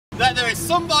that there is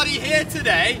somebody here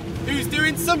today who's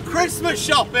doing some Christmas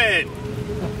shopping.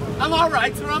 Am I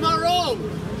right or am I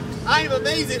wrong? I'm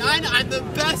amazing. I'm the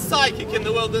best psychic in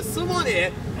the world. There's someone here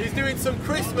who's doing some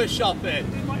Christmas shopping.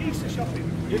 I'm doing my Easter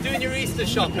shopping. You're doing your Easter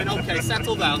shopping. Okay,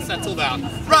 settle down, settle down.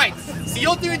 Right, so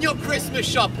you're doing your Christmas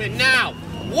shopping. Now,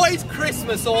 what is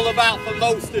Christmas all about for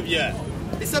most of you?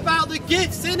 It's about the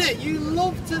gifts, isn't it? You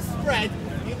love to spread,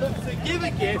 you love to give a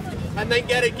gift and then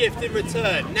get a gift in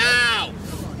return. Now,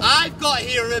 I've got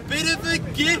here a bit of a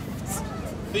gift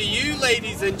for you,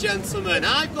 ladies and gentlemen.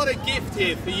 I've got a gift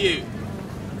here for you.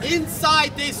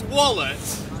 Inside this wallet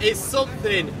is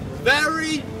something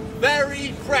very,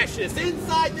 very precious.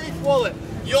 Inside this wallet,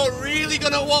 you're really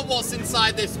going to want what's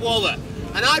inside this wallet.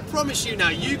 And I promise you now,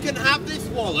 you can have this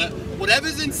wallet,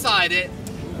 whatever's inside it,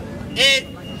 if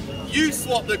you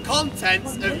swap the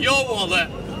contents of your wallet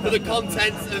for the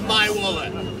contents of my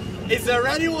wallet. Is there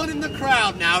anyone in the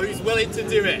crowd now who's willing to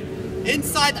do it?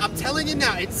 Inside, I'm telling you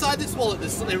now, inside this wallet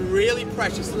there's something really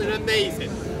precious, something amazing.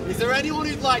 Is there anyone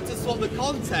who'd like to swap the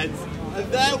contents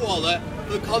of their wallet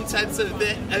for the contents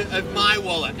of my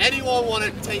wallet? Anyone want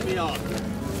to take me on?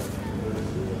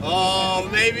 Oh,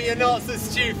 maybe you're not so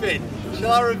stupid.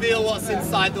 Shall I reveal what's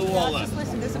inside the wallet? Just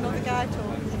listen, there's another guy talking.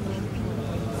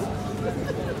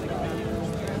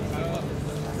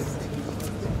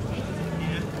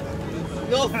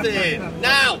 Nothing.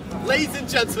 Now, ladies and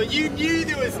gentlemen, you knew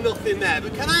there was nothing there,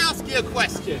 but can I ask you a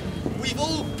question? We've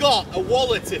all got a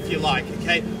wallet, if you like,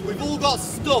 okay? We've all got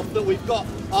stuff that we've got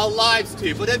our lives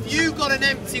to, but have you got an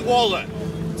empty wallet?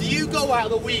 Do you go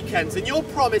out on the weekends and you're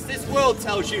promised, this world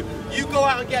tells you, you go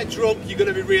out and get drunk, you're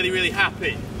going to be really, really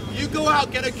happy. You go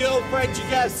out, get a girlfriend, you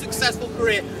get a successful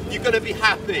career, you're going to be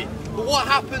happy. But what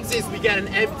happens is we get an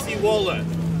empty wallet.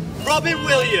 Robin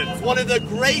Williams, one of the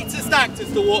greatest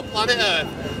actors to walk planet Earth,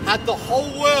 had the whole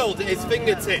world at his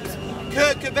fingertips.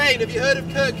 Kurt Cobain, have you heard of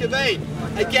Kurt Cobain?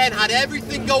 Again, had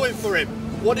everything going for him.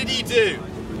 What did he do?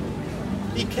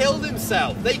 He killed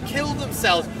himself. They killed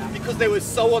themselves because they were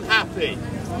so unhappy.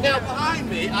 Now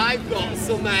behind me, I've got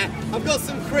some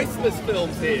Christmas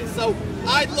films here. So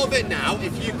I'd love it now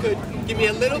if you could give me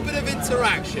a little bit of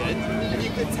interaction and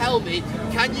you could tell me,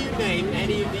 can you name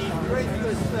any of these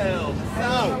Christmas films?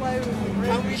 So,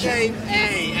 can we name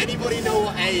A? Anybody know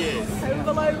what A is? Home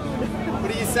Alone.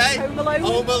 What do you say? Home Alone.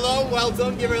 Home Alone, well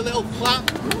done, give her a little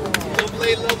clap.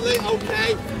 Lovely, lovely,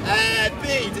 okay.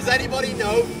 B, does anybody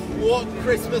know what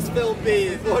Christmas film B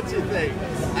is? What do you think?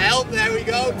 L, there we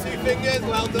go, 2 fingers,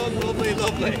 well done, lovely,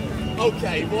 lovely.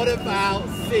 Okay, what about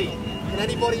C? Can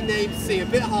anybody name C? A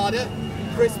bit harder.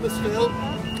 Christmas film?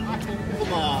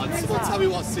 Come on, someone tell me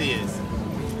what C is.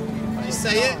 Did you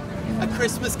say it? A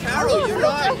Christmas Carol, you're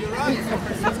right, it's a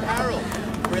Christmas Carol.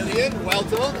 Brilliant, well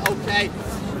done, okay.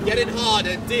 Getting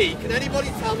harder, D. Can anybody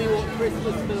tell me what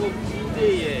Christmas film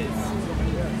D is?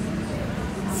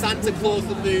 Santa Claus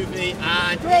the movie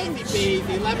and Easy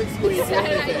Peasy, Lemon Squeeze, what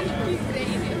is it?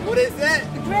 What is it?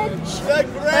 The Grinch. The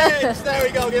Grinch! There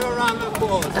we go, give a round of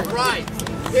applause. Right,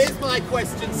 here's my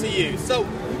question to you. So,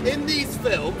 in these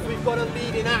films, we've got a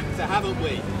leading actor, haven't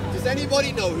we? Does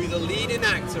anybody know who the leading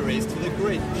actor is to The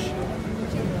Grinch?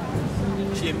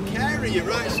 Jim Carrey, you're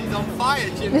right, she's on fire,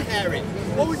 Jim Carrey.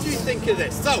 What would you think of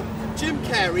this? So, Jim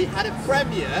Carrey had a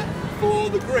premiere for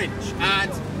The Grinch,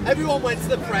 and everyone went to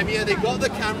the premiere, they got the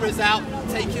cameras out,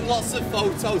 taking lots of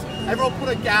photos, everyone put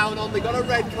a gown on, they got a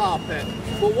red carpet.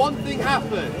 But one thing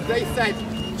happened, they said,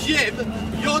 Jim,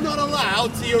 you're not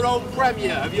allowed to your own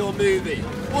premiere of your movie.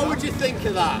 What would you think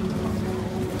of that?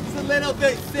 It's a little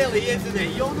bit silly, isn't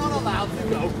it? You're not allowed to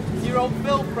go to your own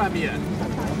film premiere.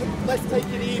 Let's take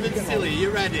it even silly, you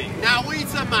ready? Now I want you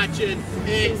to imagine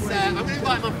it's, I'm going to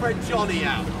invite my friend Johnny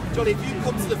out. Johnny, if you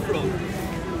come to the front.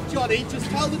 Johnny, just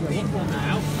tell the people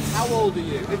now, how old are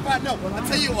you? In fact, no, I'll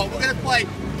tell you what, we're going to play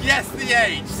Guess the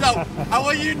Age. So, I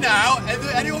want you now,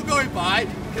 anyone going by,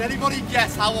 can anybody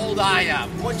guess how old I am?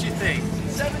 What do you think?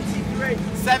 73.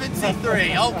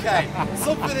 73, okay.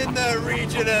 Something in the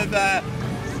region of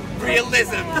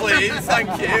realism, please, thank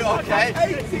you, okay.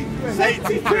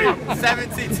 83,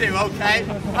 72, okay.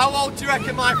 How old do you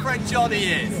reckon my friend Johnny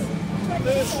is?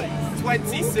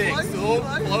 26, oh,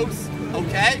 close,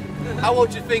 okay. How old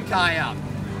do you think I am?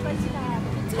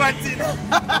 29.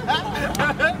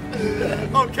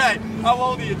 Okay, how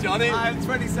old are you, Johnny? I'm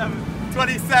 27.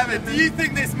 27. Do you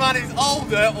think this man is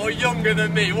older or younger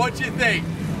than me? What do you think?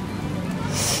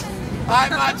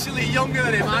 I'm actually younger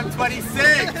than him. I'm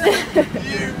 26.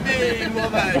 You mean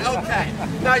woman. Okay.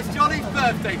 Now, it's Johnny's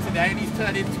birthday today and he's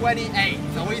turning 28. I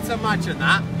want you to imagine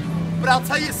that. But I'll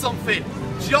tell you something.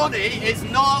 Johnny is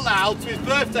not allowed to his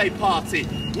birthday party.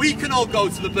 we can all go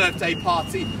to the birthday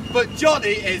party, but Johnny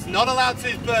is not allowed to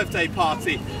his birthday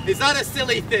party. Is that a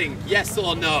silly thing? Yes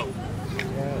or no?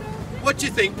 What do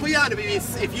you think? Put your hand up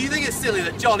if you think it's silly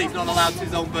that Johnny's not allowed to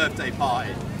his own birthday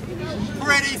party.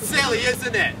 Pretty silly,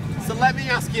 isn't it? So let me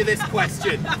ask you this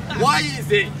question. Why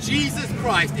is it Jesus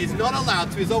Christ is not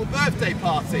allowed to his own birthday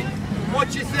party?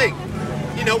 What do you think?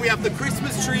 You know, we have the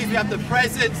Christmas trees, we have the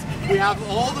presents, we have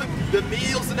all the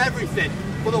meals and everything.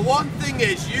 But the one thing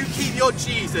is, you keep your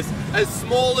Jesus as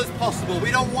small as possible.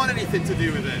 We don't want anything to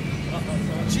do with him.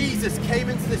 Jesus came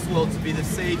into this world to be the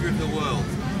Saviour of the world.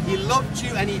 He loved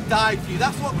you and he died for you.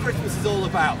 That's what Christmas is all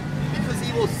about. Because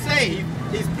he will save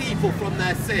his people from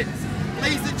their sins.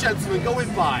 Ladies and gentlemen,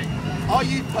 going by, are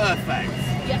you perfect?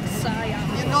 Yes, I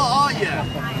am. You're not, are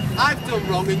you? I've done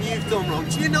wrong and you've done wrong.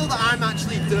 Do you know that I'm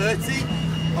actually dirty?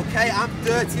 Okay, I'm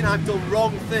dirty and I've done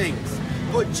wrong things.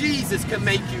 But Jesus can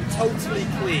make you totally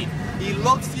clean. He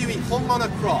loves you, he hung on a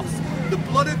cross. The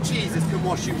blood of Jesus can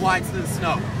wash you whiter than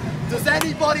snow. Does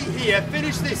anybody here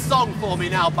finish this song for me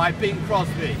now by Bing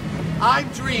Crosby? I'm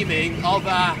dreaming of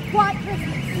a White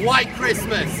Christmas. white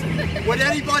Christmas. Would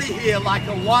anybody here like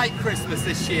a white Christmas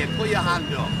this year? Put your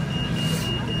hand up.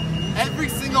 Every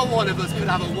single one of us could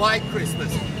have a white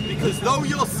Christmas, because though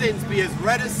your sins be as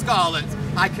red as scarlet,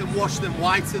 I can wash them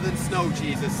whiter than snow,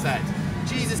 Jesus said.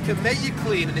 Jesus can make you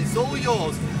clean and it's all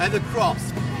yours at the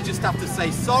cross. You just have to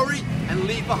say sorry and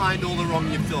leave behind all the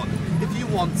wrong you've done. If you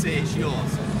want it, it's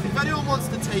yours. If anyone wants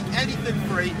to take anything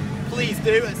free, please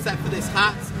do, except for this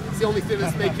hat. It's the only thing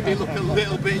that's making me look a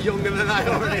little bit younger than I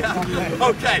already am.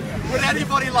 Okay, would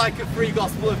anybody like a free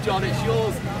Gospel of John? It's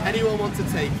yours. Anyone want to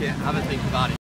take it? Have a think about it.